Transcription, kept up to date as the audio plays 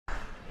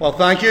Well,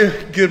 thank you.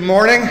 Good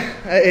morning.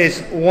 It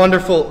is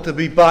wonderful to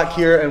be back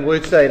here in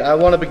Woodside. I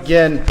want to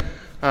begin,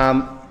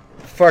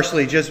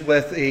 firstly, just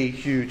with a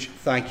huge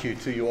thank you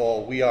to you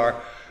all. We are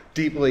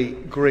deeply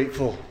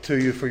grateful to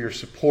you for your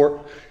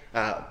support,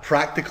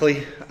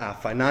 practically,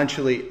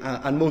 financially,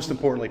 and most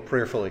importantly,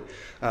 prayerfully.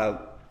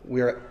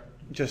 We are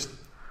just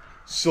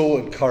so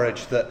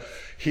encouraged that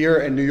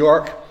here in New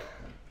York,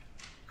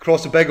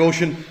 across the big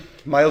ocean,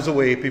 miles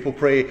away, people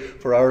pray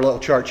for our little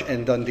church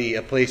in Dundee,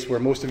 a place where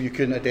most of you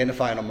couldn't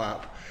identify on a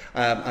map.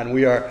 And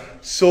we are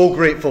so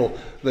grateful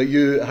that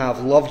you have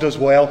loved us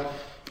well.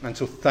 And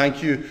so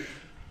thank you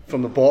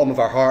from the bottom of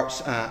our hearts,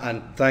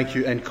 and thank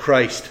you in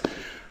Christ.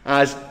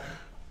 As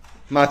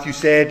Matthew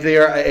said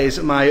there, it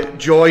is my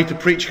joy to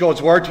preach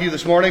God's word to you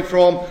this morning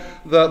from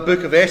the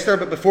book of Esther.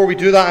 But before we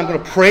do that, I'm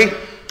going to pray,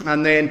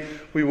 and then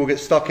we will get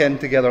stuck in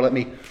together. Let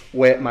me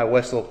wet my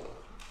whistle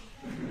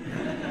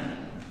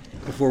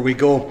before we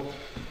go.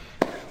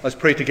 Let's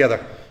pray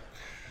together.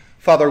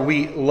 Father,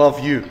 we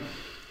love you.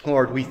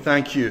 Lord, we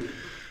thank you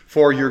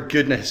for your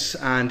goodness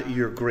and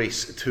your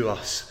grace to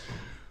us.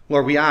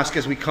 Lord, we ask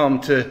as we come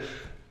to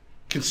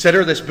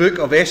consider this book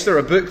of Esther,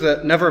 a book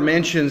that never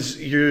mentions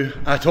you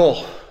at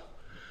all,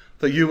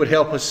 that you would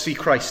help us see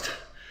Christ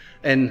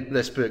in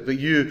this book, that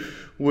you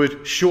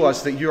would show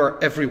us that you are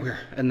everywhere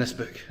in this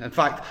book. In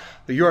fact,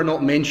 that you are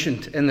not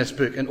mentioned in this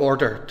book in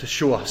order to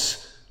show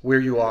us where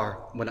you are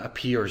when it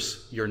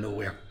appears you're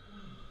nowhere.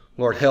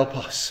 Lord, help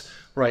us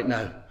right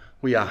now,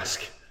 we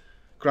ask.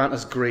 Grant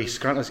us grace,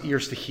 grant us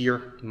ears to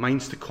hear,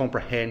 minds to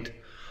comprehend,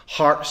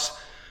 hearts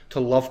to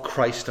love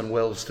Christ and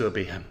wills to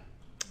obey him.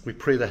 We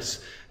pray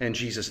this in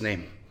Jesus'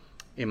 name.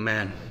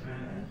 Amen.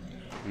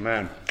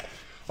 Amen.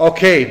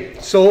 Okay,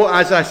 so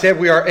as I said,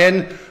 we are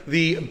in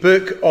the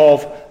book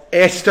of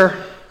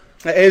Esther.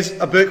 It is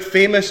a book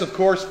famous, of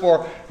course,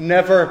 for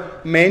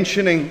never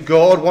mentioning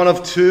God. One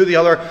of two, the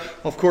other,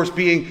 of course,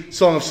 being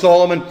Song of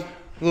Solomon.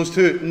 Those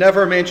two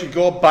never mention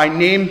God by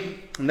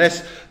name. And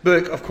this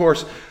book, of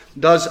course,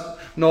 does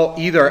not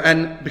either.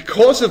 And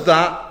because of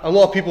that, a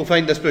lot of people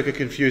find this book a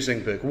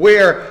confusing book.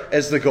 Where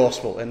is the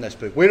gospel in this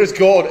book? Where is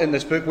God in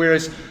this book? Where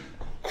is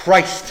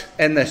Christ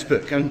in this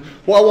book? And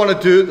what I want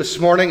to do this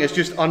morning is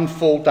just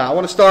unfold that. I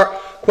want to start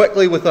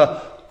quickly with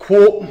a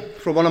quote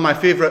from one of my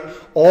favourite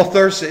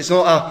authors. It's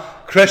not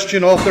a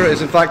Christian author. It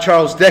is in fact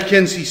Charles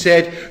Dickens. He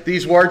said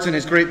these words in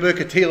his great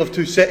book, A Tale of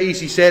Two Cities.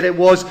 He said it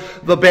was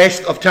the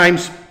best of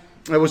times.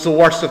 It was the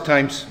worst of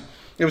times.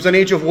 It was an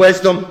age of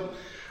wisdom,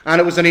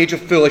 and it was an age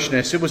of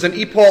foolishness. It was an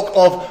epoch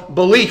of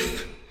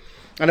belief,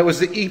 and it was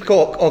the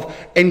epoch of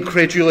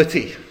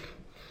incredulity.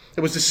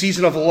 It was the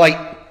season of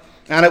light,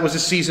 and it was the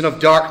season of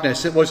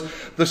darkness. It was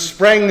the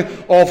spring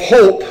of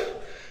hope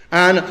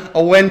and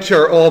a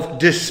winter of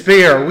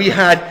despair. We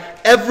had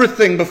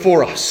everything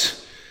before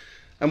us,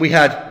 and we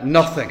had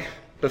nothing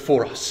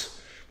before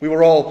us. We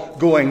were all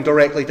going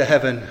directly to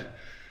heaven,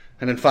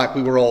 and in fact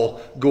we were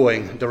all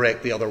going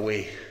direct the other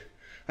way.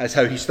 That's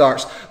how he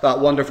starts that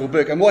wonderful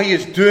book. And what he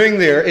is doing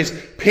there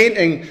is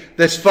painting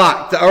this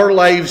fact that our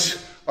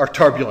lives are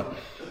turbulent.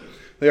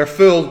 They are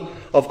full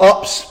of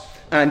ups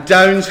and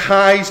downs,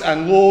 highs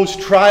and lows,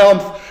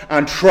 triumph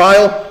and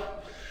trial.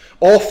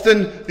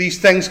 Often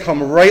these things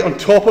come right on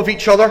top of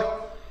each other.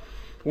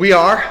 We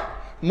are,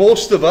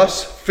 most of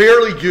us,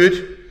 fairly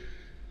good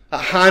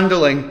at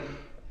handling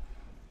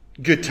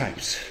good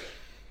times.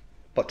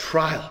 But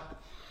trial,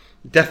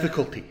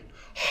 difficulty,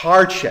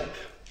 hardship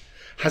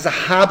has a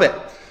habit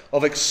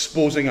of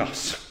exposing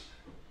us.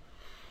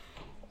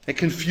 It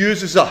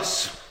confuses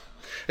us.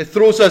 It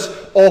throws us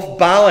off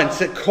balance.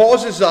 It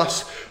causes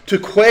us to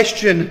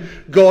question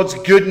God's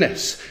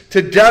goodness,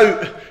 to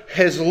doubt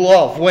his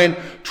love. When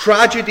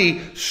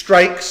tragedy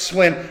strikes,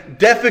 when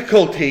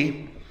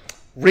difficulty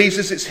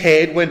raises its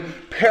head, when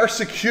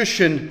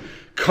persecution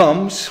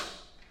comes,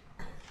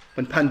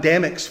 when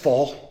pandemics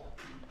fall,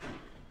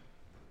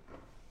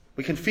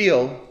 we can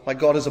feel like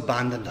God has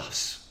abandoned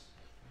us.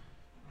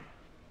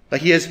 That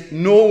he is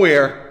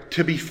nowhere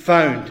to be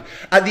found.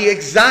 At the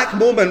exact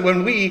moment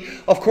when we,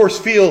 of course,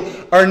 feel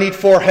our need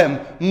for him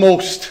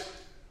most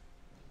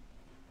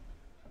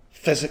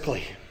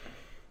physically.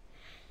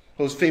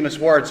 Those famous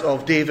words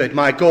of David,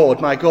 my God,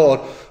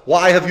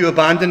 why have you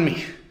abandoned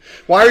me?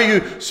 Why are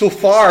you so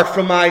far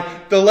from my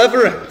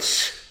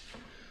deliverance?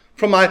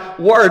 From my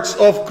words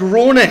of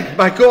groaning?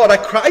 My God, I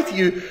cry to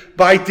you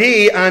by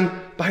day and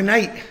by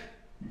night,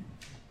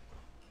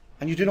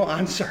 and you do not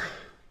answer.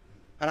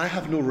 And I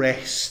have no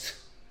rest.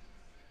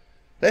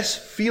 This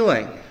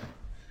feeling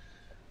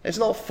is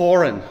not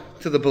foreign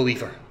to the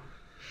believer.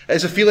 It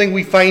is a feeling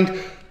we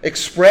find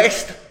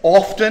expressed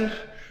often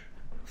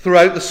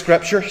throughout the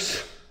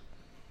Scriptures.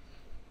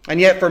 And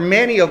yet for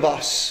many of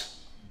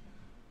us,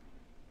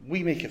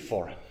 we make it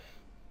foreign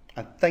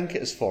and think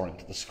it is foreign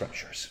to the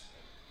Scriptures.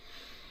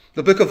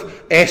 The book of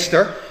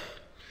Esther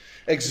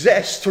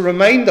exists to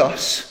remind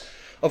us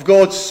of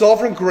God's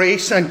sovereign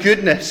grace and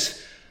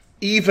goodness,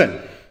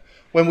 even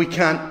when we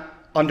can't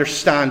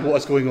understand what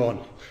is going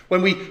on,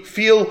 when we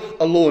feel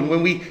alone,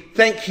 when we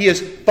think he is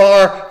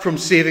far from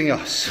saving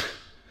us.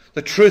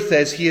 The truth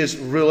is, he is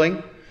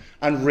ruling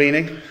and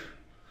reigning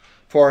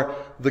for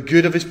the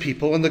good of his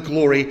people and the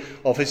glory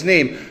of his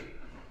name.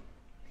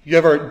 You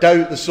ever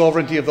doubt the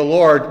sovereignty of the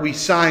Lord? We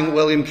sang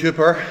William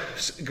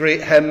Cooper's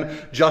great hymn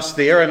just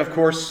there, and of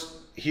course,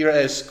 here it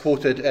is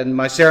quoted in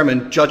my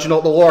sermon, "Judge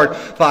not the Lord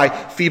by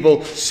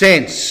feeble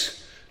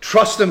sense."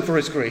 Trust him for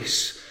his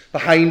grace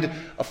behind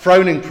a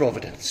frowning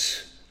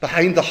providence,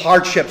 behind the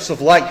hardships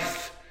of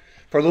life.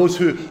 For those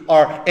who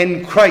are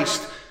in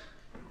Christ,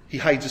 he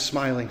hides a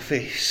smiling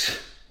face.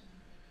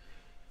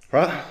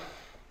 Right?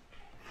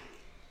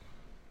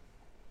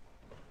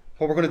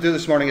 What we're going to do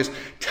this morning is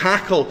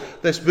tackle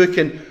this book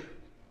in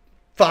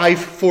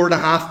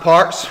 4.5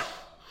 parts.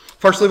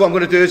 Firstly, what I'm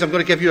going to do is I'm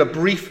going to give you a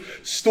brief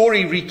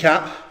story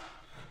recap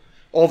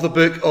of the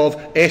book of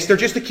Esther,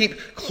 just to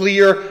keep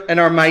clear in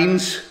our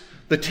minds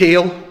the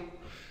tale,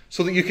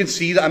 so that you can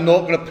see that I'm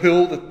not going to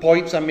pull the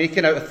points I'm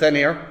making out of thin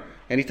air.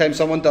 Anytime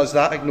someone does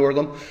that, ignore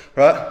them.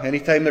 Right?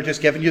 Anytime they're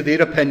just giving you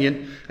their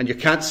opinion and you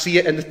can't see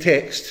it in the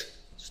text,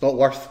 it's not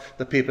worth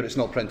the paper it's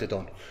not printed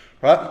on.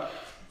 Right?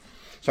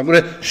 So I'm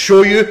going to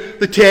show you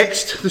the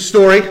text, the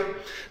story.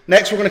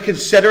 Next, we're going to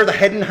consider the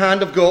hidden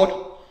hand of God.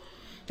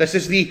 This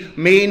is the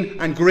main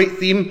and great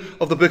theme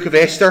of the book of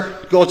Esther,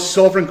 God's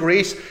sovereign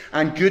grace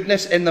and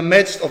goodness in the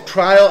midst of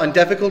trial and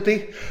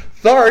difficulty.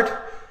 Third,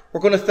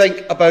 we're going to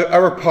think about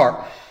our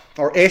part,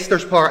 or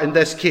Esther's part in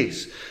this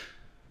case.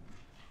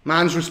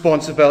 Man's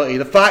responsibility.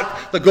 The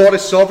fact that God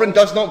is sovereign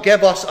does not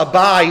give us a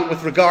bye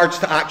with regards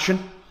to action,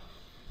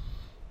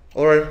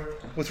 or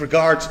with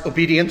regards to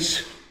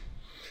obedience.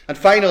 And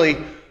finally,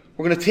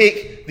 we're going to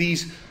take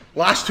these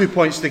last 2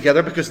 points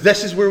together, because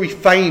this is where we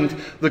find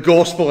the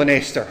gospel in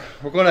Esther.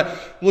 We're going to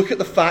look at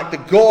the fact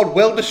that God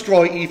will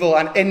destroy evil,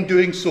 and in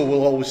doing so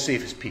will always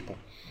save his people.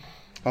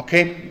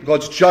 Okay?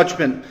 God's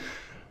judgment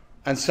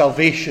and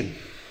salvation,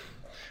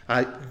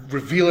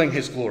 revealing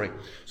his glory.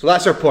 So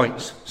that's our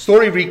points.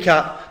 Story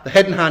recap, the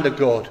hidden hand of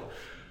God,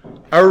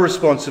 our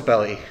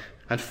responsibility,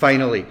 and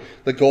finally,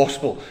 the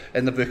gospel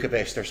in the book of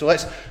Esther. So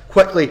let's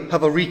quickly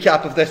have a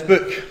recap of this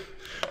book.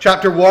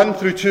 Chapter 1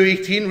 through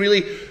 2:18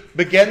 really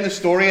begin the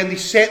story, and they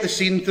set the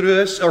scene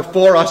through us, or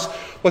for us,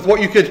 with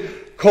what you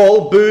could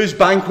call booze,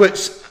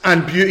 banquets,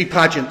 and beauty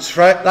pageants,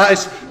 right? That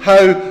is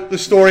how the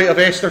story of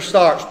Esther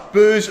starts.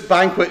 Booze,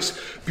 banquets,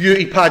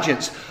 beauty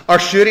pageants.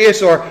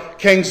 Ahasuerus, or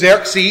King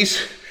Xerxes,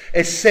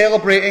 is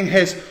celebrating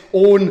his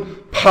own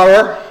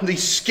power, the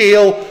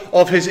scale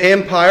of his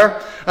empire.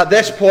 At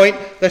this point,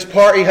 this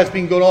party has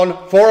been going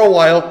on for a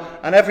while,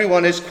 and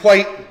everyone is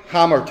quite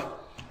hammered.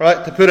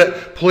 Right, to put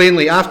it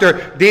plainly, after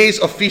days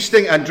of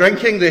feasting and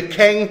drinking, the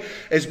king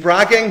is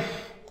bragging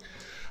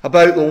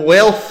about the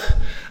wealth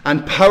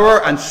and power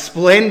and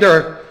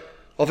splendour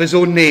of his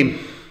own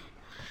name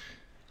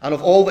and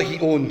of all that he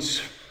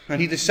owns. And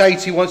he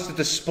decides he wants to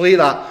display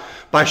that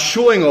by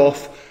showing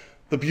off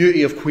the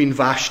beauty of Queen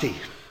Vashti.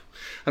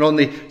 And on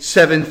the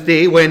 7th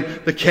day, when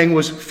the king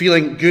was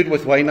feeling good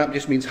with wine, that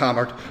just means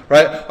hammered,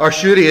 right?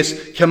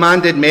 Ahasuerus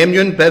commanded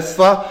Memnon,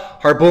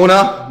 Bigtha,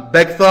 Harbona,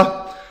 Bigtha,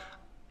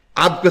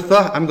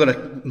 Abgatha, I'm going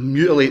to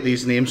mutilate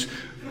these names,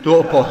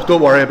 don't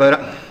worry about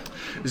it,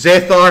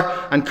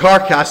 Zethar and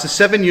Carcass, the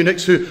 7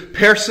 eunuchs who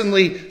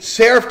personally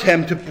served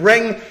him, to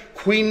bring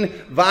Queen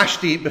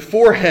Vashti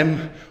before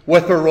him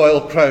with her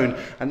royal crown.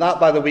 And that,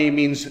 by the way,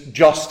 means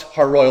just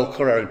her royal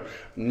crown.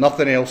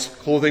 Nothing else,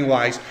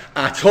 clothing-wise,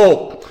 at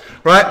all.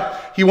 Right?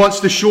 He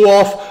wants to show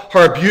off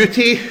her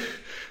beauty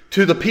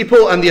to the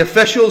people and the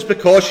officials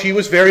because she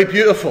was very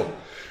beautiful.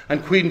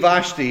 And Queen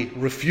Vashti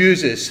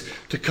refuses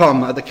to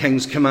come at the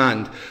king's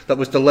command that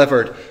was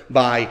delivered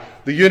by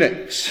the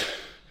eunuchs.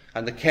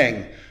 And the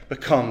king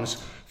becomes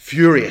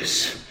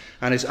furious,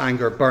 and his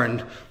anger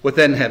burned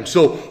within him.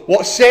 So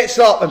what sets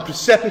up and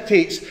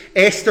precipitates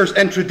Esther's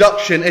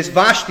introduction is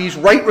Vashti's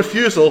right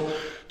refusal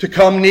to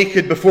come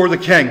naked before the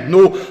king.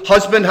 No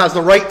husband has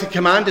the right to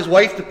command his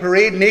wife to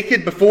parade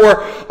naked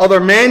before other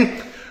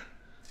men.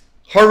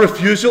 Her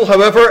refusal,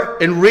 however,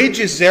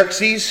 enrages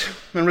Xerxes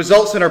and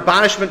results in her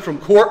banishment from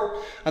court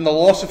and the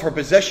loss of her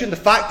position. The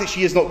fact that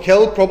she is not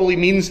killed probably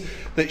means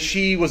that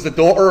she was the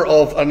daughter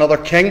of another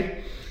king,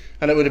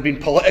 and it would have been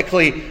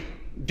politically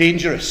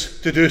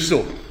dangerous to do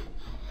so.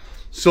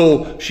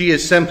 So she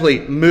is simply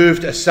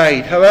moved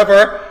aside.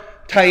 However,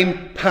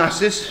 time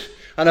passes,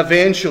 and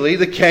eventually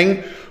the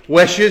king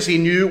wishes a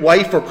new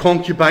wife or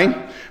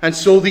concubine, and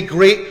so the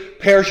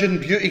great Persian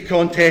beauty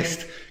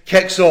contest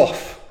kicks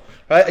off.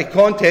 Right? A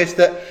contest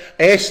that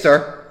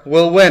Esther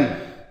will win.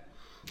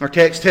 Our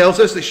text tells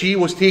us that she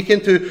was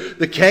taken to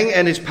the king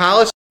in his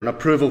palace. In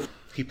approval,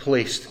 he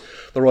placed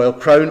the royal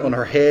crown on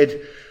her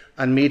head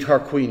and made her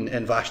queen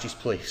in Vashti's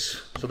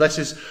place. So this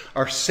is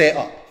our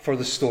setup for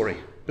the story.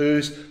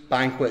 Booze,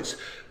 banquets,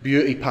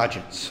 beauty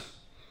pageants.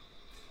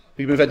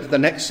 We move into the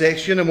next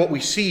section, and what we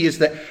see is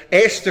that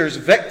Esther's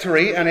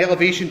victory and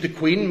elevation to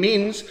queen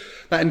means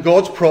that in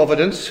God's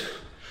providence,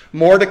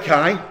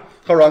 Mordecai,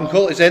 her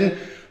uncle, is in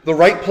the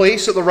right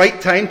place at the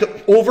right time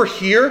to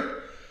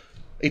overhear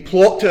a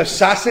plot to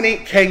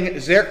assassinate King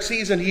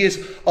Xerxes, and he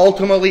is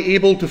ultimately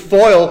able to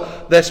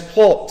foil this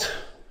plot.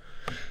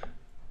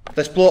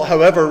 This plot,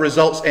 however,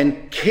 results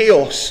in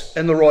chaos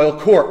in the royal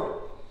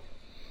court.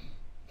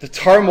 The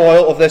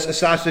turmoil of this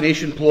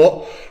assassination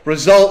plot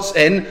results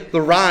in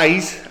the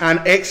rise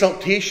and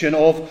exaltation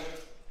of,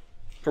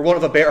 for want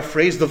of a better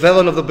phrase, the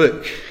villain of the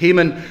book,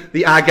 Haman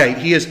the Agagite.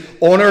 He is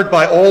honoured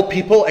by all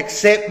people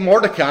except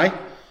Mordecai,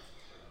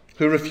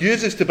 who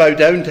refuses to bow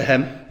down to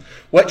him,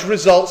 which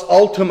results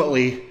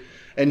ultimately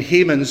in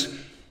Haman's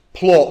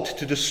plot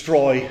to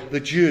destroy the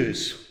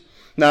Jews.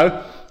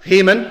 Now,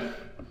 Haman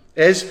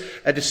is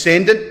a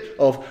descendant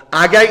of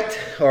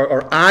Agite,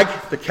 or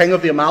Ag, the king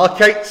of the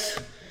Amalekites.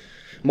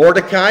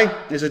 Mordecai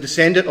is a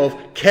descendant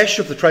of Kish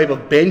of the tribe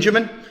of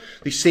Benjamin,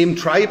 the same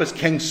tribe as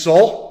King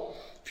Saul.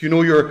 If you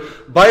know your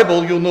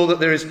Bible, you'll know that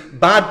there is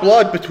bad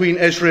blood between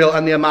Israel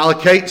and the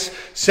Amalekites,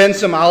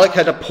 since Amalek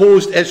had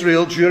opposed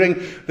Israel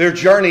during their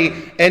journey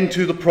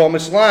into the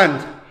Promised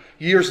Land.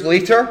 Years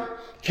later,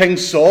 King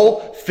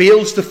Saul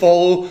fails to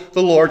follow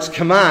the Lord's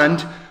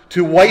command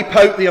to wipe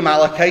out the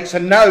Amalekites,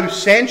 and now,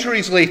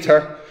 centuries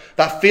later,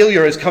 that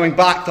failure is coming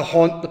back to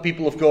haunt the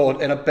people of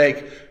God in a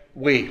big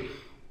way.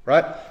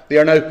 Right? They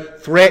are now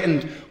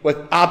threatened with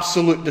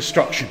absolute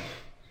destruction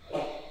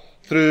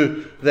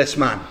through this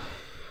man.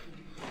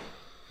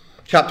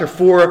 Chapter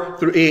 4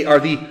 through 8 are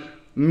the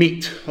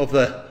meat of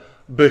the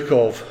book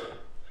of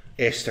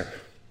Esther.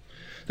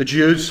 The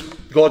Jews,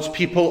 God's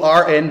people,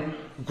 are in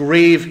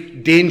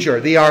grave danger.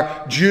 They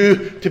are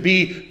due to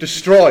be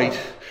destroyed.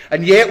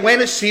 And yet,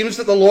 when it seems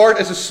that the Lord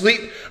is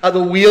asleep at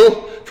the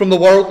wheel from the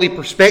worldly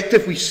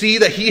perspective, we see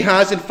that he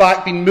has in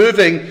fact been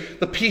moving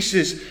the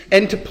pieces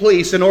into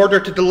place in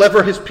order to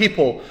deliver his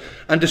people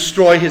and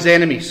destroy his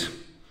enemies.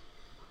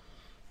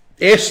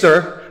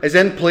 Esther is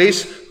in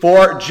place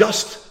for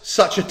just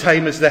such a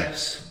time as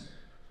this.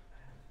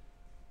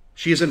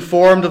 She is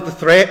informed of the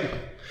threat.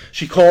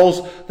 She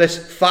calls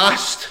this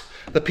fast.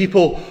 The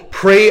people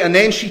pray, and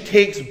then she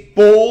takes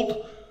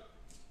bold,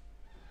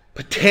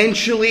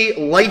 potentially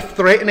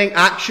life-threatening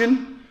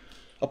action,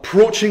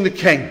 approaching the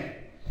king.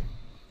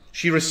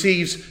 She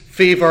receives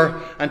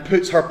favour and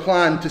puts her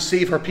plan to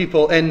save her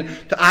people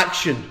into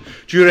action.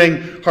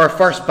 During her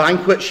first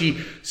banquet, she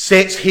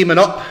sets Haman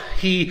up.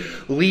 He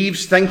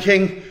leaves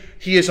thinking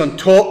he is on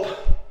top.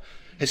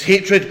 His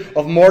hatred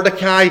of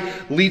Mordecai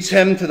leads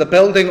him to the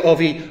building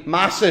of a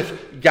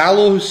massive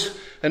gallows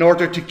in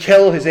order to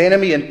kill his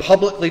enemy and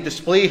publicly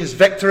display his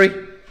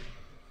victory.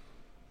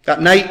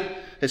 That night,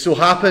 it so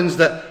happens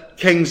that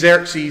King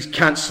Xerxes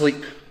can't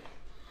sleep.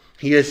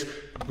 He is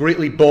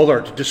greatly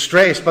bothered,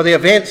 distressed by the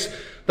events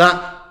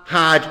that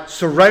had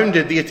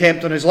surrounded the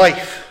attempt on his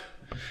life.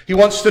 He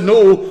wants to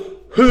know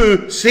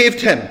who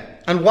saved him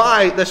and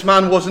why this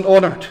man wasn't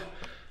honoured.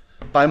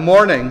 By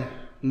morning,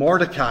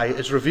 Mordecai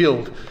is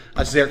revealed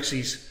as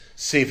Xerxes'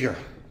 saviour,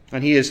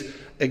 and he is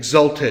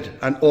exalted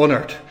and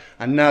honoured.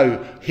 And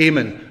now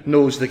Haman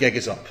knows the gig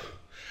is up.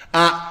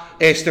 At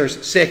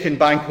Esther's second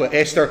banquet,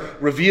 Esther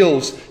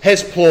reveals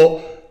his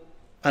plot,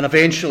 and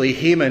eventually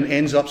Haman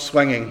ends up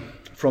swinging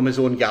from his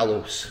own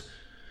gallows,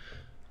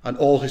 and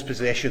all his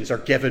possessions are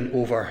given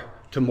over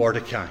to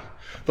Mordecai.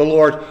 The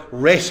Lord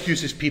rescues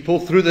his people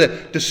through the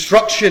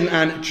destruction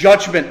and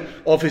judgment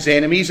of his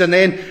enemies. And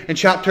then in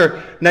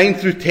chapter 9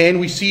 through 10,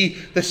 we see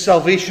this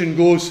salvation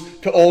goes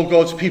to all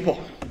God's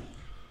people.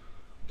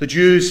 The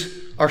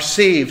Jews are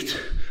saved,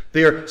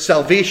 their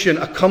salvation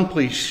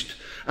accomplished,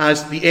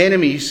 as the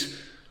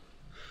enemies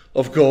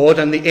of God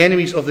and the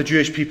enemies of the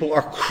Jewish people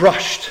are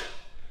crushed.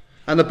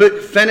 And the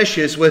book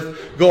finishes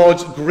with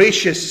God's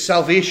gracious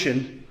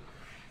salvation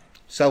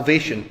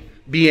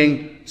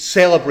being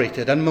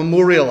celebrated and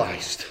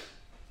memorialized.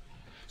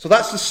 So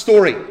that's the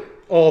story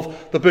of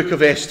the book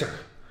of Esther.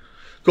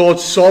 God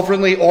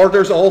sovereignly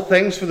orders all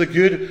things for the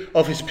good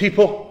of his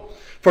people,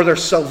 for their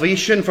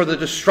salvation, for the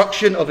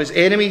destruction of his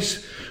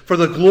enemies, for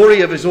the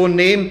glory of his own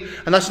name.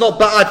 And that's not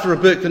bad for a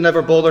book that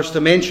never bothers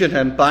to mention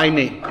him by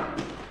name.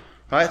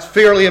 Right? It's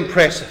fairly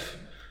impressive.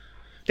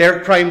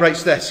 Derek Prime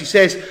writes this. He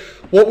says,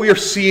 what we are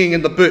seeing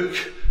in the book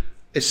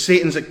is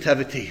Satan's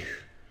activity,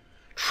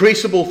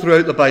 traceable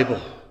throughout the Bible.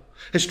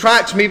 His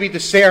tracks may be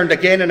discerned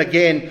again and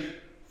again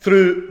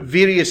through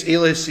various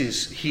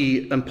aliases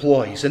he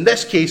employs. In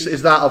this case, it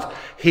is that of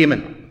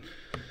Haman.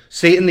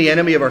 Satan, the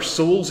enemy of our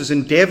souls, is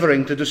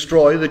endeavouring to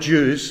destroy the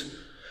Jews,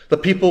 the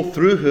people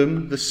through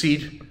whom the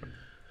seed,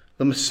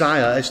 the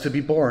Messiah, is to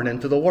be born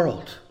into the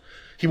world.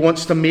 He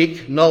wants to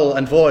make null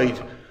and void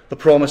the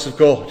promise of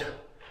God.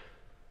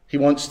 He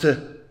wants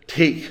to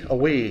take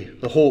away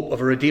the hope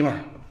of a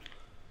Redeemer.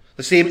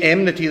 The same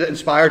enmity that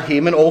inspired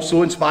Haman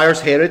also inspires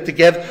Herod to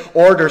give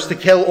orders to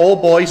kill all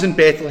boys in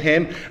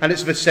Bethlehem and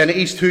its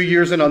vicinities 2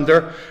 years and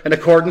under, in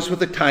accordance with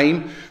the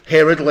time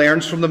Herod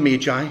learns from the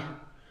Magi.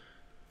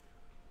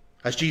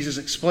 As Jesus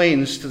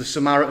explains to the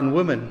Samaritan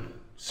woman,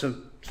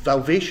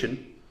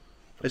 salvation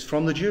is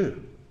from the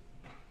Jew.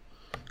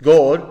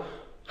 God,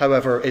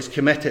 however, is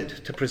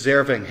committed to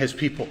preserving his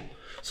people,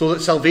 so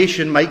that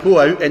salvation might go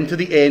out into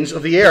the ends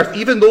of the earth.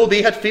 Even though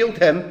they had failed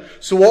him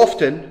so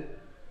often,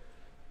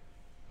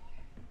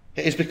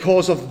 it is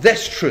because of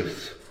this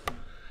truth,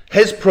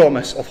 his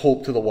promise of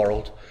hope to the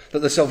world, that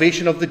the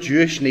salvation of the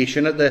Jewish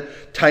nation at the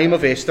time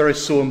of Esther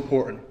is so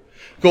important.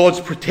 God's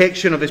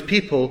protection of his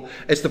people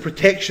is the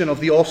protection of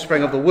the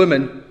offspring of the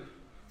woman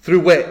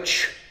through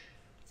which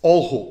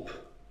all hope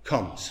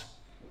comes.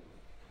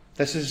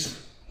 This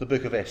is the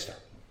book of Esther.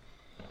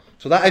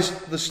 So that is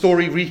the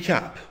story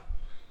recap.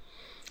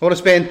 I want to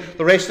spend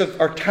the rest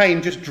of our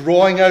time just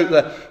drawing out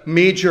the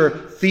major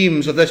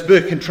themes of this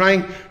book and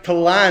trying to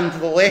land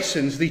the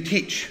lessons they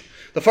teach.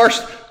 The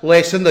first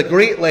lesson, the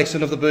great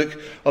lesson of the book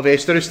of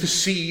Esther, is to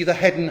see the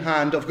hidden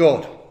hand of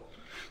God.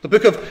 The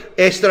book of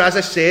Esther, as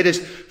I said, is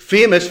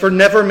famous for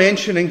never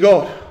mentioning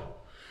God.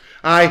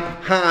 I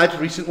had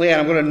recently, and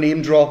I'm going to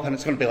name drop, and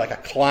it's going to be like a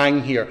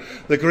clang here,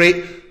 the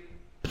great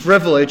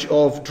privilege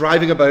of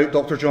driving about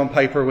Dr. John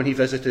Piper when he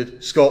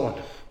visited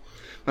Scotland.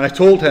 And I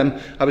told him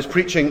I was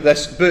preaching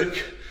this book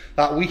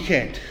that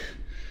weekend.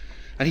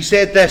 And he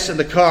said this in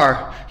the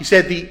car. He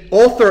said, the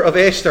author of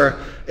Esther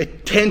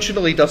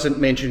intentionally doesn't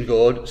mention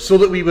God so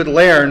that we would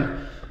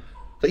learn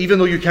that even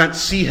though you can't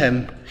see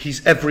him,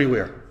 he's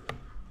everywhere.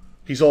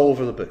 He's all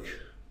over the book.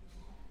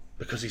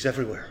 Because he's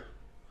everywhere.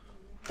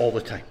 All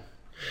the time.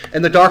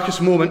 In the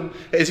darkest moment,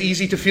 it is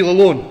easy to feel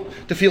alone,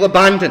 to feel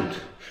abandoned,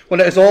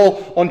 when it is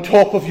all on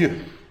top of you.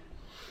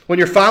 When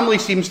your family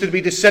seems to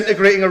be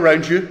disintegrating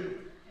around you.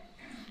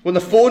 When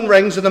the phone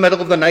rings in the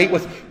middle of the night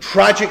with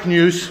tragic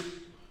news,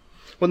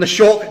 when the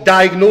shock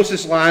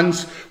diagnosis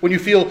lands, when you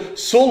feel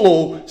so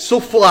low, so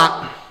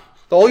flat,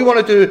 that all you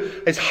want to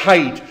do is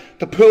hide,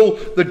 to pull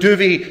the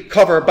duvet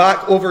cover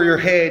back over your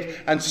head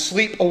and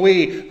sleep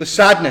away the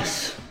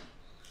sadness.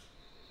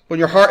 When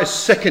your heart is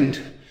sickened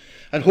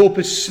and hope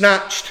is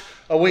snatched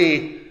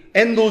away,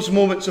 in those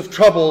moments of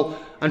trouble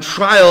and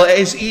trial, it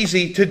is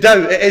easy to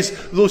doubt. It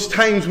is those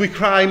times we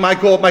cry, my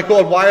God,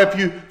 why have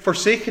you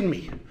forsaken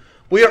me?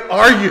 Where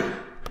are you?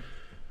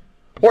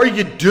 What are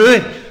you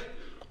doing?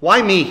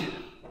 Why me?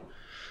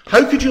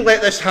 How could you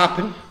let this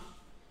happen?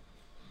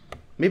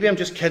 Maybe I'm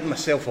just kidding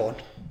myself on.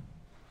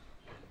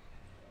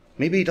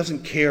 Maybe he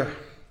doesn't care.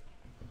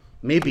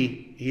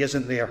 Maybe he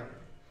isn't there.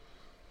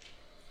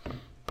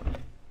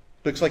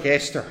 Books like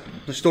Esther,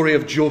 the story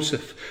of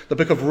Joseph, the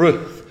book of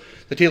Ruth,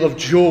 the tale of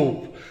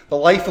Job, the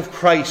life of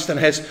Christ and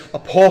his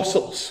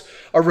apostles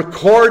are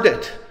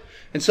recorded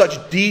in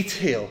such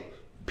detail,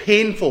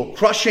 painful,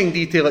 crushing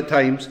detail at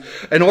times,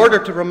 in order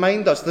to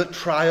remind us that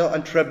trial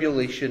and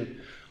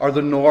tribulation are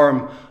the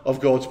norm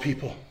of God's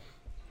people.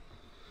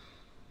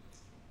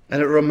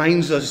 And it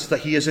reminds us that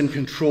he is in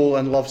control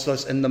and loves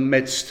us in the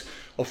midst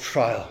of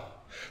trial.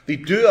 They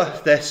do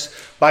this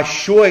by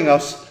showing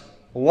us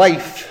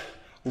life,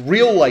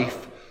 real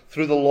life,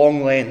 through the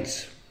long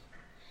lens,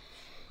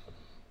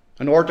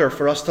 in order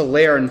for us to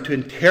learn to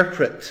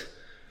interpret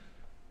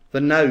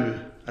the now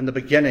and the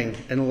beginning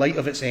in light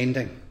of its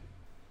ending.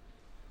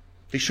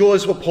 They show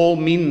us what Paul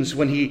means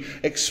when he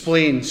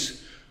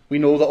explains, we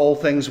know that all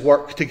things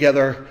work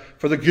together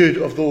for the good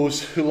of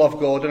those who love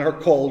God and are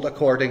called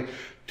according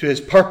to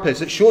his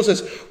purpose. It shows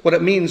us what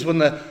it means when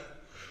the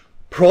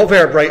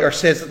proverb writer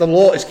says that the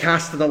law is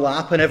cast in the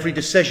lap and every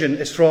decision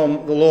is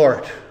from the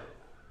Lord.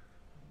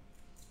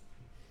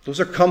 Those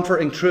are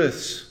comforting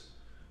truths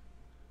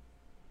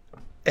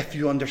if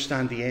you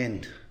understand the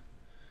end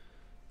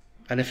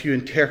and if you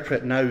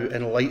interpret now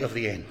in light of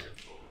the end.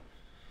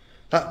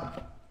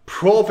 That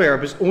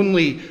proverb is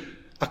only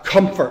a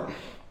comfort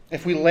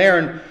if we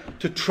learn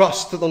to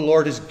trust that the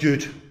Lord is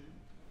good.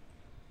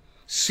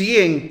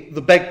 Seeing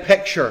the big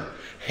picture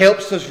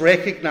helps us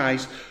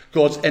recognize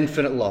God's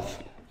infinite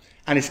love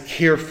and his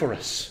care for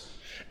us.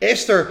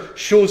 Esther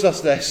shows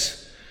us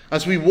this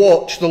as we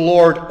watch the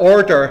Lord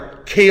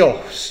order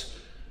chaos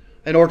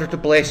in order to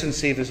bless and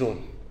save his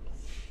own.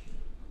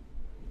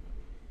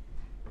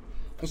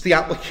 What's the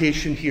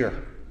application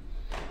here?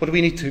 What do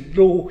we need to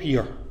know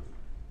here?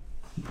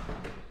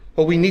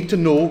 Well, we need to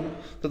know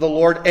that the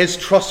Lord is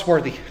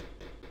trustworthy.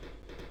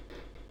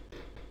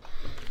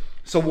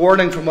 It's a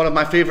warning from one of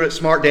my favourite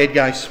smart dead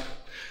guys,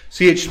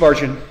 C.H.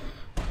 Spurgeon.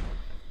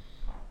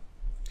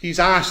 He's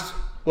asked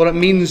what it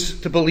means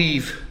to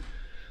believe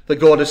that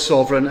God is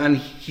sovereign, and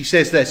he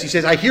says this. He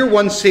says, I hear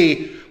one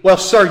say, well,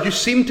 sir, you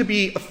seem to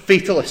be a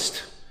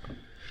fatalist.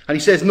 And he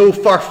says, no,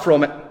 far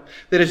from it.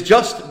 There is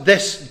just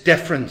this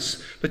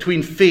difference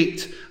between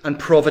fate and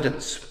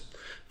providence.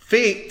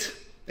 Fate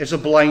is a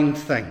blind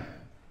thing,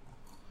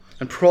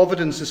 and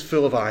providence is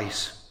full of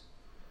eyes.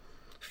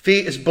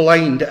 Fate is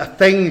blind, a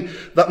thing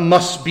that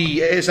must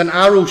be. It is an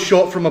arrow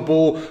shot from a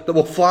bow that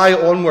will fly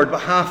onward but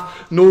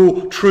have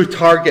no true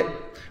target.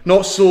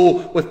 Not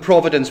so with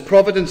providence.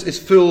 Providence is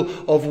full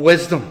of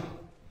wisdom.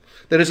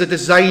 There is a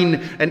design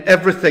in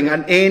everything,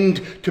 an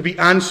end to be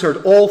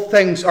answered. All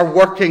things are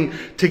working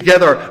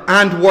together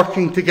and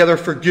working together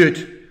for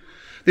good.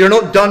 They are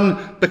not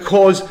done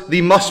because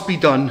they must be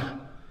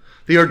done.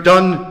 They are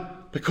done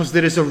because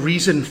there is a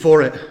reason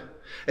for it.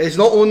 It is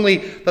not only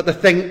that the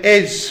thing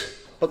is,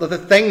 but that the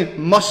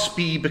thing must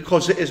be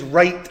because it is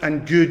right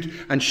and good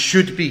and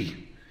should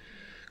be.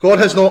 God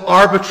has not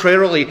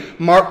arbitrarily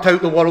marked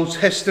out the world's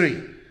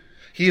history.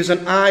 He has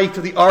an eye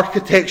to the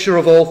architecture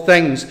of all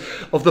things,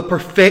 of the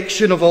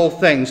perfection of all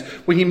things.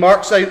 When he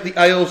marks out the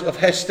aisles of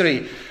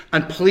history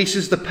and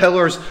places the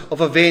pillars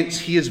of events,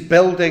 he is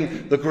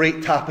building the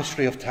great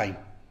tapestry of time.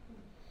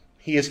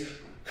 He is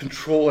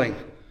controlling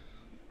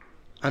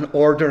and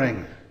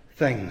ordering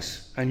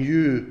things, and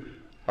you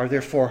are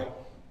therefore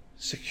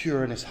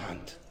secure in his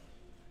hand.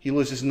 He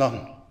loses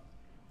none.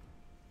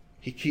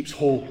 He keeps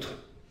hold.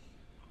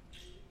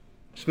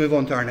 Let's move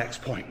on to our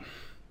next point.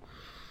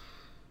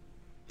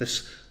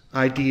 This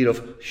idea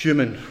of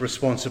human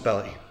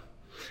responsibility.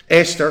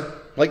 Esther,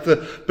 like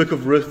the book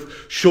of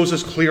Ruth, shows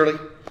us clearly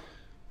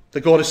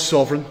that God is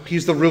sovereign. He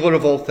is the ruler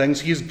of all things.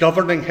 He is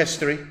governing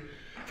history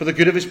for the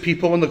good of his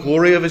people and the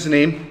glory of his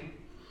name.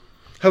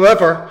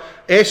 However,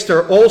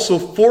 Esther also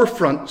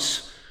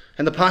forefronts,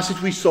 in the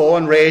passage we saw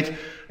and read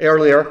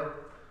earlier,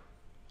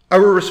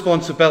 our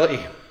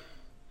responsibility.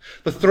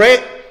 The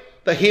threat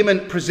that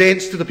Haman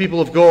presents to the people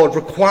of God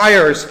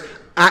requires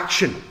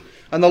action.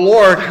 And the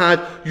Lord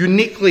had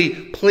uniquely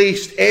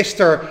placed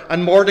Esther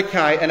and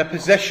Mordecai in a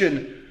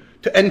position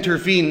to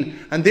intervene,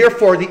 and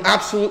therefore they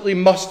absolutely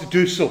must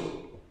do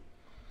so.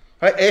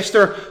 Right?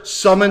 Esther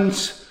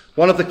summons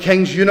one of the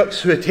king's eunuchs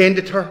who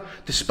attended her,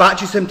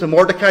 dispatches him to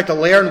Mordecai to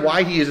learn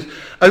why he is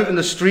out in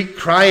the street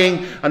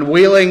crying and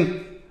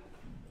wailing.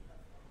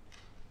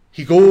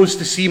 He goes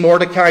to see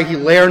Mordecai. He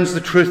learns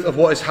the truth of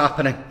what is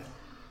happening.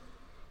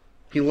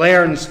 He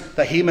learns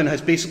that Haman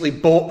has basically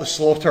bought the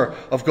slaughter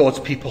of God's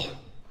people.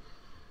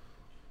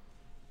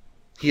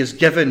 He has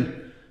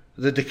given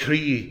the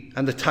decree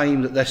and the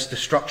time that this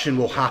destruction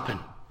will happen.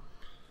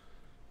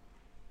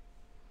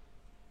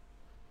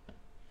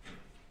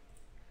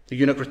 The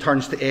eunuch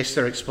returns to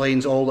Esther,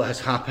 explains all that has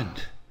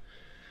happened,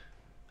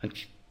 and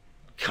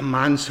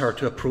commands her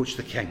to approach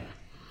the king,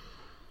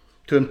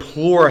 to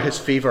implore his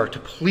favour, to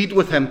plead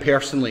with him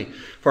personally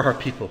for her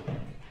people.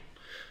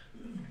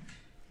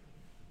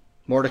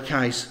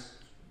 Mordecai's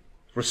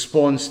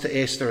response to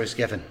Esther is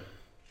given.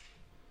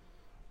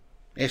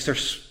 Esther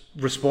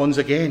responds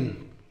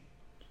again.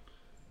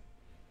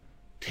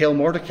 Tell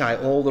Mordecai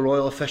all the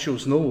royal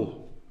officials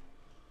know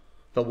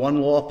that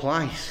one law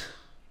applies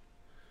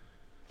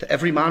to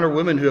every man or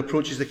woman who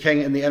approaches the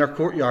king in the inner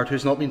courtyard who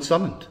has not been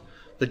summoned,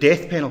 the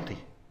death penalty,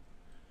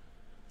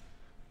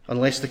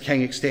 unless the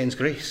king extends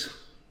grace,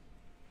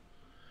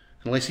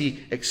 unless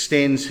he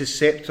extends his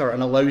scepter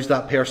and allows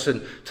that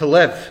person to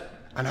live.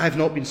 And I've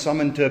not been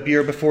summoned to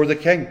appear before the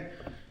king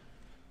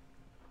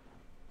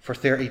for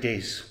 30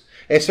 days.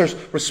 Esther's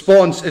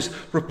response is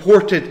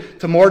reported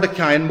to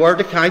Mordecai, and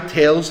Mordecai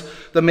tells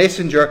the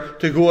messenger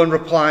to go and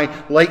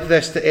reply like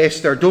this to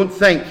Esther: don't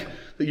think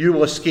that you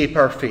will escape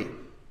our fate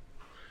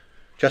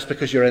just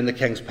because you're in the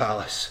king's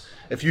palace.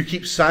 If you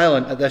keep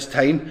silent at this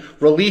time,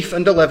 relief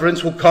and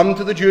deliverance will come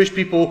to the Jewish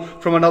people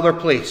from another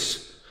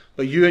place,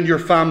 but you and your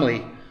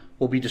family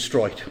will be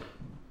destroyed.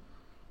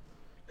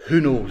 Who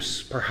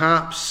knows?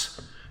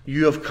 Perhaps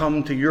you have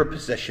come to your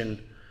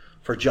position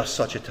for just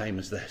such a time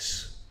as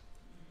this.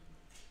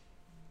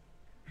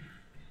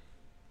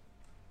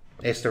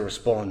 Esther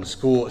responds,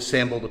 go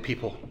assemble the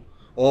people,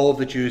 all of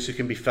the Jews who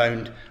can be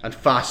found, and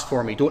fast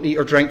for me. Don't eat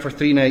or drink for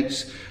 3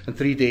 nights and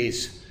 3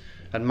 days,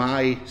 and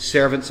my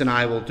servants and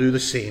I will do the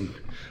same.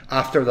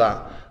 After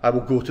that, I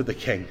will go to the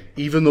king,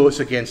 even though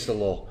it's against the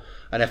law,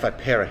 and if I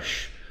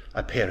perish,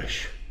 I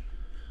perish.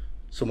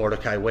 So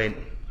Mordecai went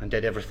and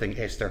did everything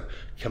Esther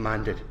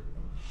commanded.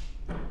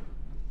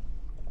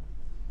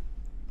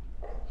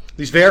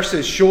 These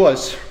verses show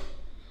us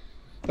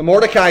that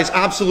Mordecai is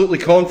absolutely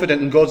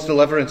confident in God's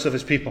deliverance of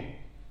his people.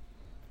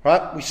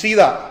 Right? We see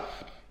that.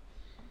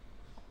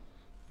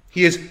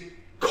 He is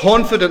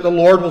confident the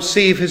Lord will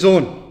save his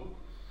own.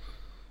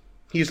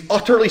 He is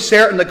utterly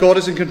certain that God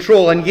is in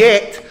control, and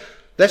yet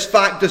this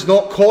fact does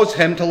not cause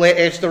him to let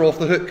Esther off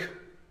the hook.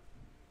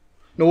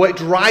 No, it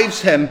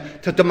drives him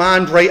to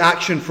demand right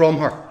action from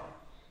her.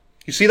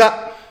 You see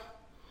that?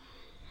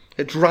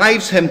 It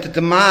drives him to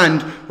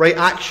demand right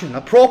action.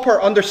 A proper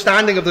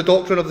understanding of the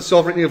doctrine of the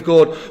sovereignty of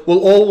God will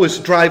always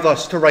drive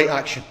us to right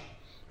action,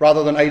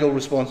 rather than idle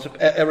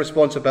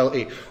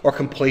irresponsibility or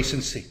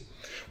complacency.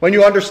 When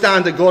you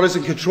understand that God is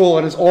in control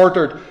and has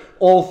ordered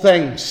all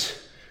things,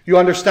 you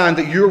understand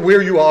that you're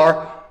where you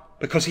are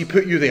because he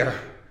put you there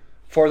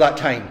for that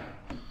time.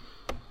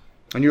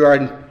 And you are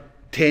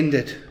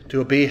intended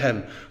to obey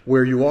him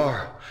where you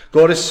are.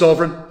 God is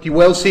sovereign. He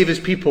will save his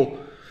people.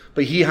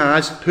 But he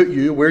has put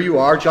you where you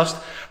are, just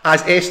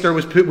as Esther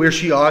was put where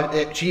she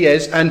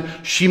is, and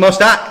she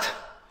must act.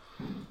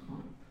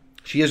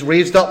 She is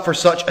raised up for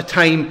such a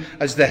time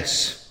as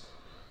this,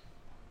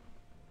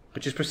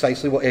 which is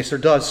precisely what Esther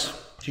does.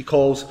 She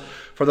calls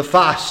for the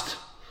fast,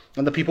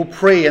 and the people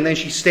pray, and then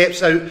she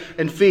steps out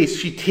in faith.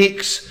 She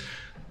takes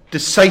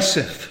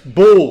decisive,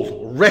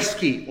 bold,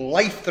 risky,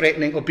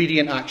 life-threatening,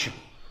 obedient action.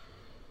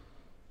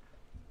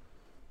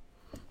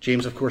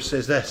 James, of course,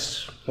 says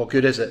this: what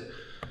good is it,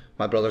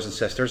 my brothers and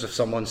sisters, if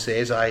someone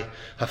says, I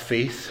have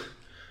faith,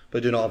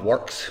 but do not have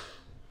works?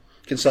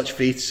 Can such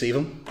faith save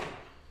him?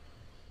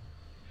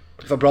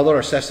 If a brother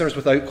or sister is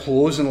without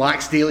clothes and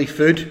lacks daily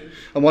food,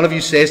 and one of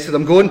you says to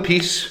them, "Go in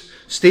peace,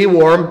 stay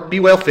warm, be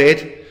well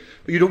fed,"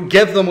 but you don't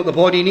give them what the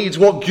body needs,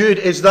 what good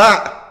is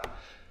that?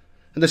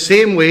 In the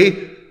same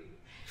way,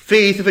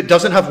 faith, if it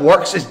doesn't have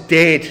works, is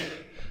dead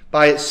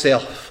by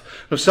itself.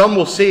 Now some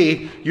will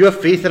say, "You have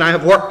faith and I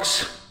have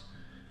works.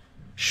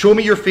 Show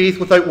me your faith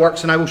without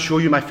works and I will show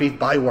you my faith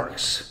by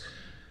works."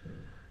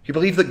 You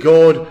believe that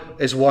God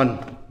is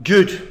one.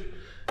 Good.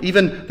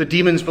 Even the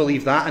demons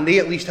believe that, and they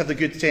at least have the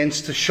good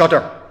sense to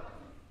shudder.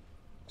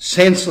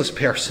 Senseless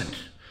person.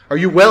 Are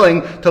you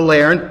willing to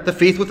learn that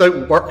faith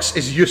without works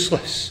is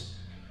useless?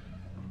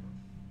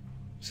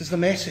 This is the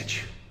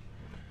message.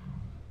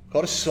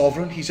 God is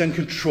sovereign. He's in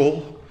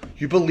control.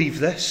 You believe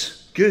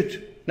this?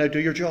 Good. Now do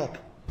your job.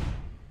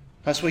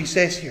 That's what he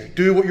says here.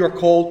 Do what you're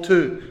called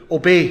to.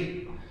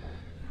 Obey.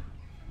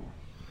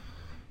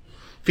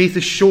 Faith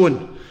is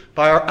shown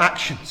by our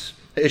actions.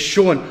 It is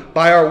shown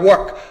by our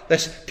work.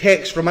 This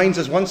text reminds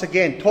us once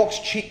again, talk's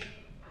cheap.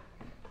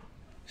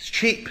 It's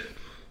cheap.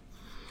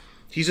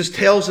 Jesus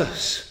tells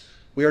us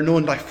we are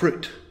known by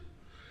fruit.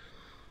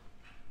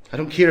 I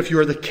don't care if you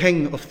are the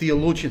king of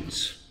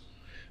theologians.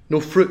 No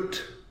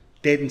fruit,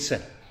 dead in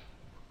sin.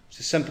 It's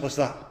as simple as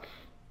that.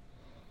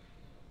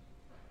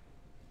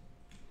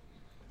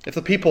 If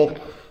the people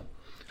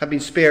had been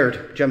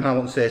spared, Jim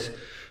Hamilton says,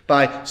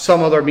 by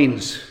some other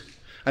means,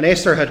 and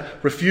Esther had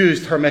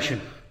refused her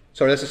mission.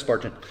 Sorry, this is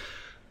Spurgeon.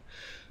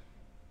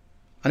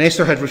 And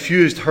Esther had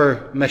refused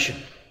her mission.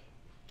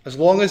 As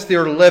long as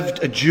there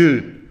lived a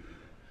Jew,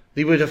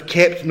 they would have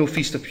kept no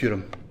Feast of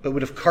Purim, but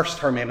would have cursed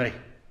her memory.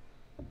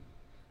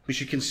 We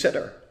should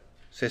consider,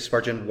 says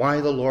Spurgeon, why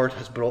the Lord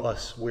has brought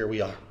us where we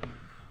are.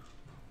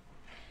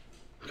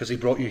 Because he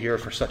brought you here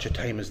for such a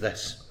time as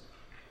this.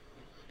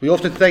 We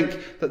often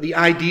think that the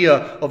idea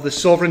of the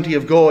sovereignty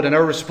of God and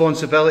our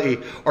responsibility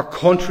are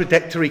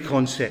contradictory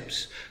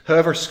concepts.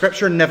 However,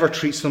 Scripture never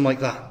treats them like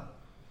that.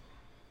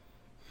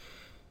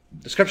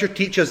 The Scripture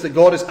teaches that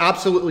God is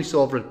absolutely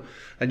sovereign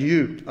and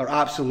you are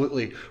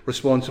absolutely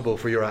responsible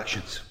for your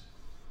actions.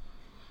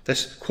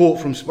 This quote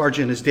from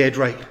Spurgeon is dead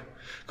right.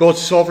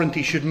 God's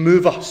sovereignty should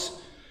move us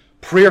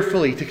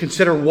prayerfully to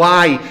consider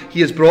why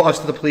he has brought us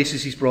to the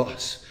places he's brought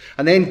us,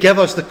 and then give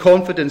us the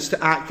confidence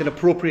to act in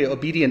appropriate,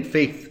 obedient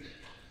faith.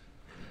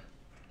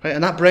 Right,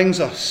 and that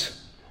brings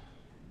us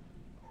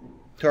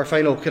to our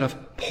final kind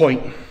of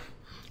point.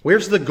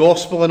 Where's the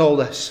gospel in all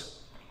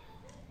this?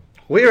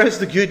 Where is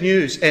the good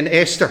news in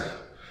Esther?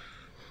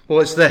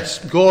 Well, it's this: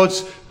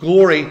 God's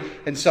glory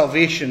in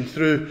salvation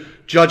through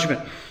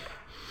judgment.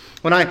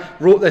 When I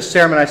wrote this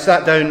sermon, I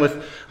sat down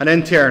with an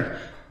intern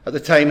at the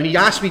time, and he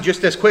asked me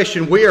just this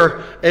question: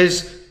 where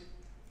is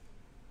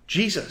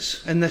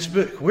Jesus in this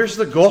book? Where's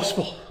the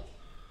gospel?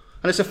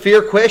 And it's a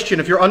fair question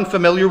if you're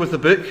unfamiliar with the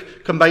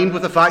book, combined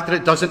with the fact that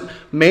it doesn't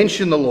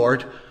mention the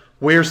Lord.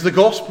 Where's the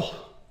gospel?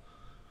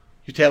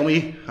 You tell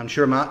me, I'm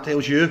sure Matt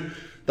tells you,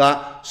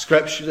 that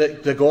scripture,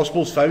 that the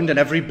gospel's found in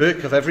every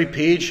book of every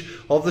page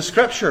of the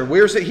scripture.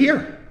 Where's it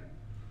here?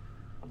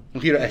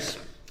 Well, here it is.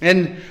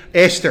 In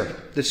Esther,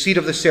 the seed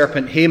of the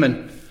serpent,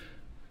 Haman,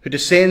 who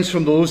descends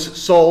from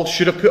those Saul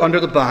should have put under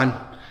the ban,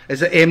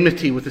 is at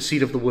enmity with the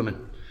seed of the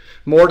woman.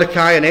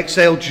 Mordecai, an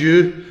exiled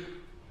Jew,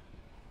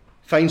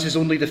 finds his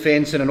only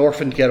defence in an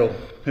orphan girl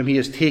whom he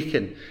has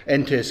taken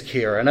into his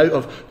care. And out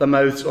of the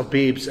mouths of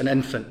babes and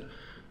infant,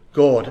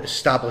 God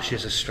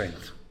establishes his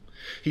strength.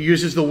 He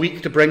uses the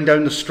weak to bring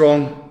down the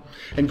strong.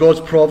 In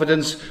God's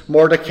providence,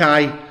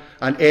 Mordecai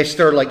and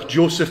Esther, like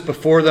Joseph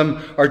before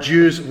them, are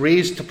Jews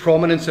raised to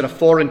prominence in a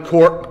foreign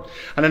court.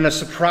 And in a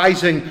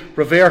surprising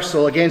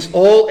reversal, against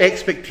all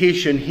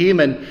expectation,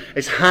 Haman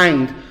is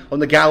hanged on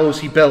the gallows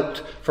he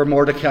built for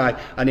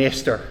Mordecai and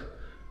Esther.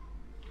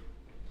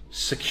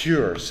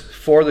 Secures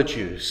for the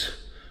Jews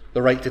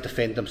the right to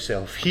defend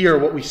themselves. Here,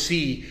 what we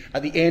see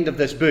at the end of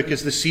this book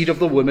is the seed of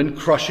the woman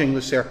crushing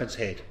the serpent's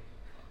head.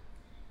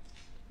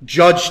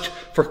 Judged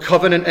for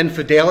covenant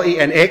infidelity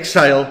and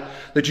exile,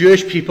 the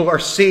Jewish people are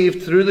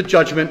saved through the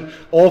judgment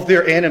of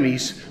their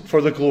enemies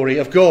for the glory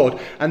of God.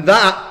 And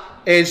that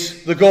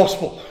is the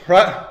gospel,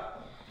 right?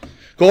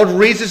 God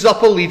raises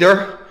up a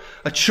leader,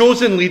 a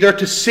chosen leader,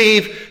 to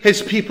save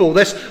his people.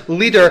 This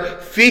leader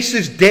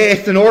faces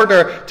death in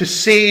order to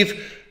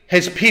save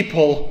his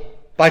people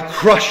by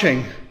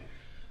crushing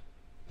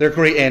their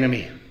great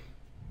enemy.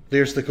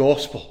 There's the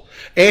gospel.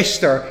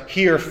 Esther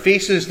here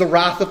faces the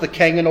wrath of the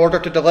king in order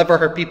to deliver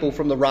her people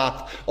from the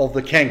wrath of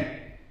the king.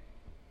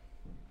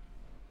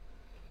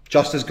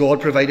 Just as God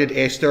provided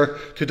Esther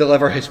to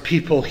deliver his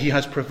people, he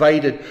has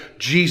provided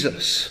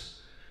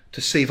Jesus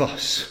to save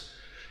us.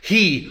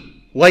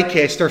 He, like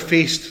Esther,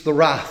 faced the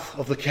wrath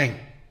of the king.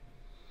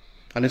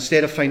 And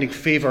instead of finding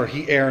favour,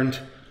 he earned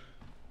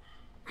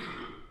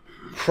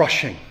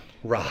crushing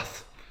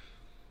wrath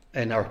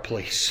in our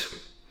place.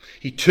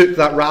 He took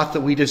that wrath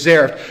that we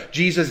deserved.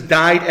 Jesus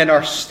died in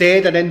our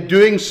stead, and in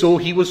doing so,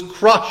 he was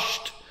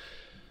crushed.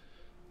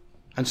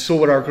 And so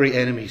were our great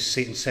enemies,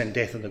 Satan, sin,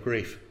 death, and the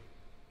grave.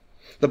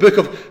 The book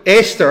of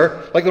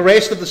Esther, like the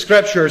rest of the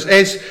scriptures,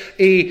 is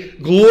a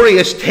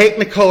glorious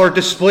technicolor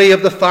display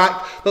of the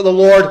fact that the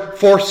Lord,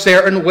 for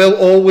certain, will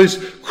always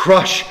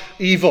crush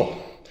evil.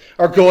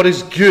 Our God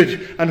is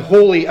good and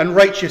holy and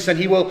righteous, and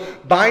he will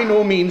by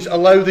no means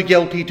allow the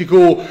guilty to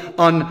go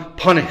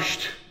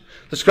unpunished.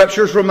 The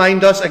scriptures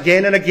remind us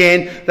again and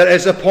again that it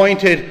is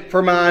appointed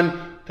for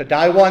man to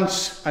die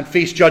once and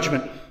face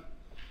judgment.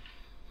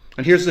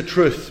 And here's the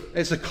truth.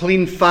 It's a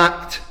clean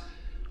fact.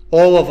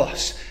 All of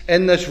us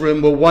in this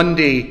room will one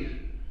day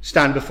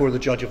stand before the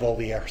judge of all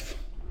the earth.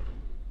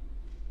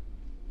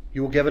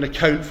 You will give an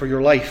account for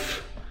your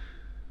life.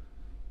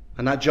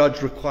 And that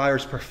judge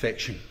requires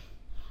perfection.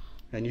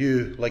 And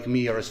you, like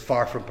me, are as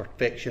far from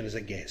perfection as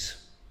it gets.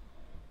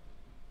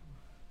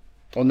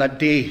 On that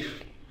day,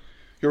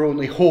 your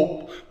only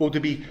hope will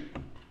be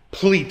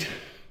plead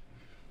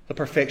the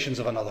perfections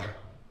of another,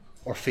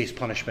 or face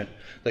punishment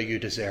that you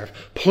deserve.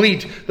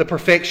 Plead the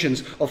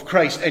perfections of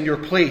Christ in your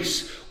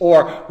place,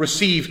 or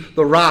receive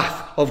the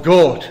wrath of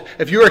God.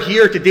 If you are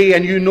here today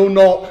and you know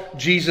not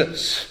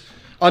Jesus,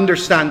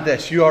 understand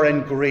this: you are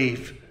in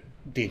grave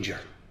danger.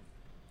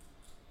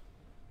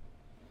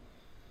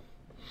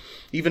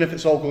 Even if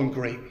it's all going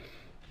great,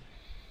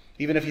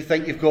 even if you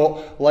think you've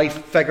got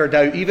life figured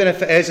out, even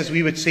if it is, as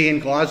we would say in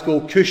Glasgow,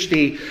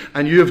 cushy,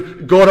 and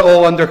you've got it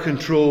all under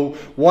control,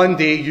 one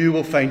day you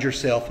will find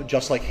yourself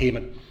just like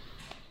Haman,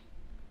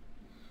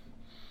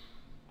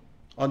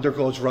 under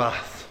God's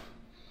wrath.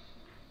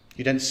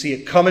 You didn't see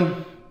it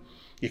coming.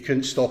 You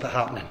couldn't stop it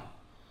happening.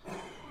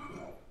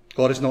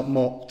 God is not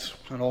mocked,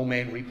 and all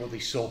men reap what they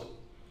sow.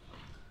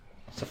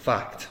 It's a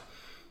fact.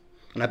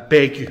 And I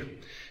beg you,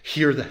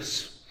 hear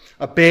this.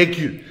 I beg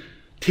you,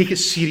 take it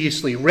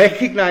seriously.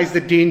 Recognize the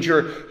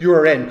danger you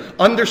are in.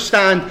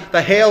 Understand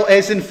that hell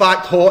is in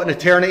fact hot and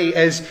eternity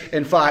is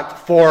in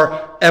fact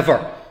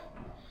forever.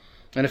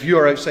 And if you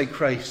are outside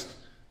Christ,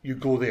 you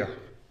go there.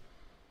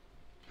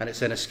 And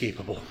it's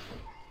inescapable.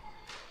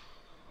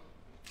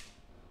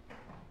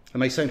 It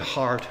might sound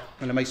hard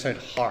and it might sound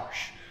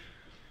harsh,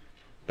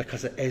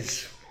 because it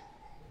is.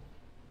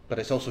 But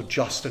it's also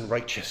just and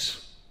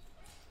righteous.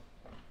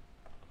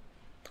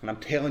 And I'm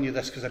telling you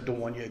this because I don't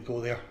want you to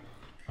go there.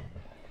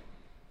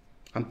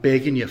 I'm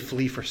begging you,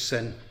 flee for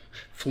sin.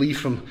 Flee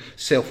from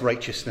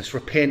self-righteousness.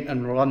 Repent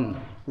and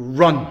run.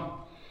 Run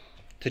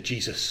to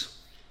Jesus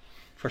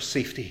for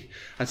safety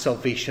and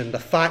salvation. The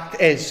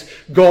fact is,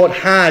 God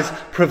has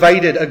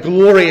provided a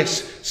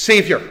glorious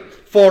Saviour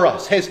for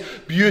us, his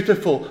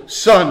beautiful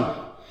Son.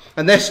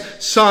 And this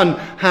Son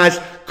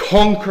has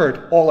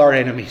conquered all our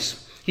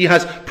enemies. He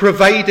has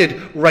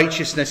provided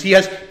righteousness. He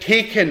has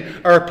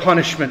taken our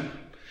punishment.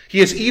 He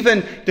has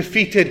even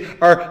defeated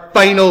our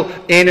final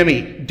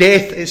enemy.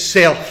 Death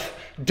itself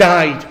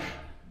died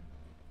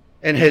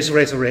in his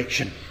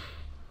resurrection.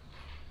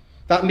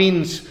 That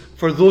means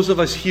for those of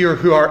us here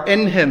who are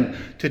in him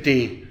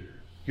today,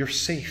 you're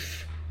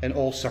safe in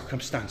all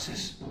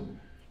circumstances. Do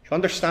you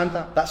understand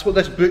that? That's what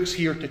this book's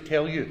here to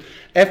tell you.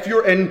 If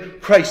you're in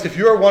Christ, if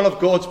you're one of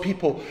God's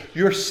people,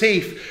 you're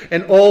safe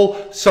in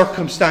all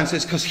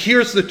circumstances. Because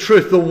here's the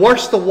truth. The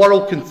worst the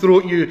world can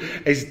throw at you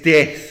is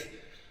death.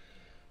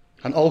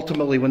 And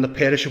ultimately, when the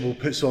perishable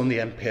puts on the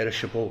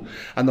imperishable,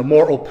 and the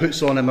mortal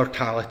puts on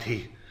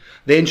immortality,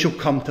 then shall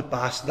come to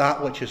pass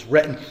that which is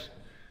written.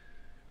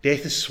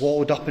 Death is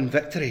swallowed up in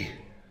victory.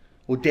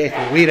 O death,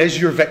 where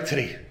is your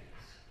victory?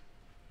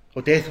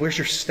 O death, where's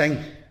your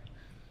sting?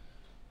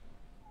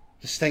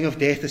 The sting of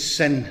death is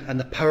sin, and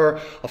the power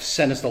of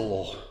sin is the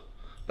law.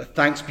 But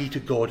thanks be to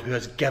God who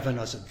has given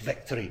us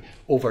victory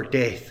over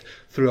death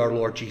through our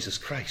Lord Jesus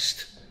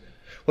Christ.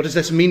 What does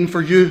this mean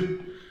for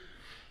you?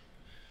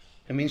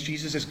 It means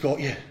Jesus has got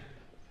you.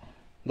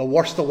 The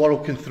worst the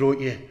world can throw at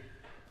you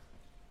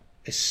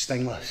is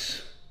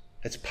stingless.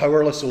 It's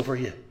powerless over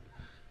you.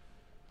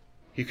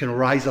 You can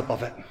rise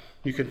above it.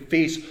 You can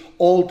face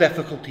all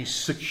difficulties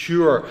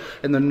secure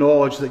in the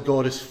knowledge that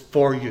God is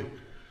for you.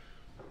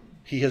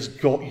 He has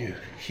got you.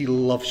 He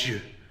loves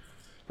you.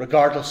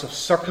 Regardless of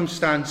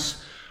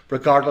circumstance,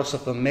 regardless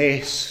of the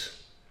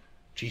mess,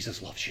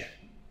 Jesus loves you.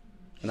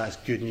 And that's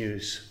good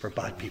news for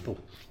bad people.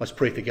 Let's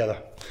pray together.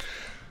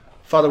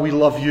 Father, we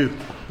love you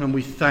and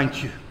we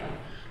thank you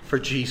for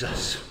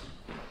Jesus.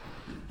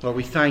 Lord,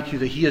 we thank you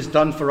that he has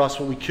done for us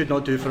what we could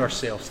not do for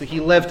ourselves, that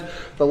he lived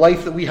the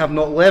life that we have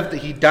not lived, that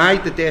he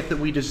died the death that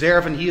we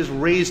deserve, and he is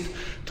raised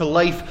to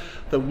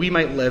life that we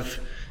might live.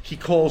 He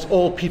calls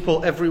all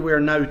people everywhere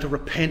now to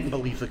repent and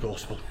believe the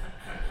gospel.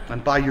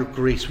 And by your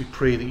grace, we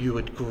pray that you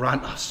would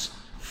grant us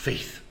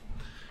faith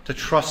to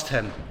trust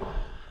him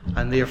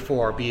and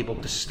therefore be able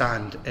to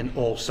stand in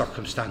all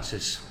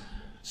circumstances,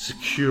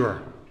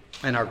 secure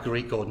in our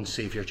great God and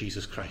Saviour,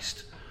 Jesus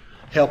Christ.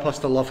 Help us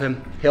to love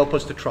him, help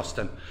us to trust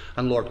him,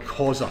 and Lord,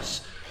 cause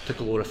us to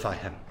glorify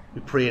him.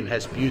 We pray in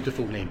his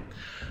beautiful name.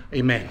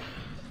 Amen.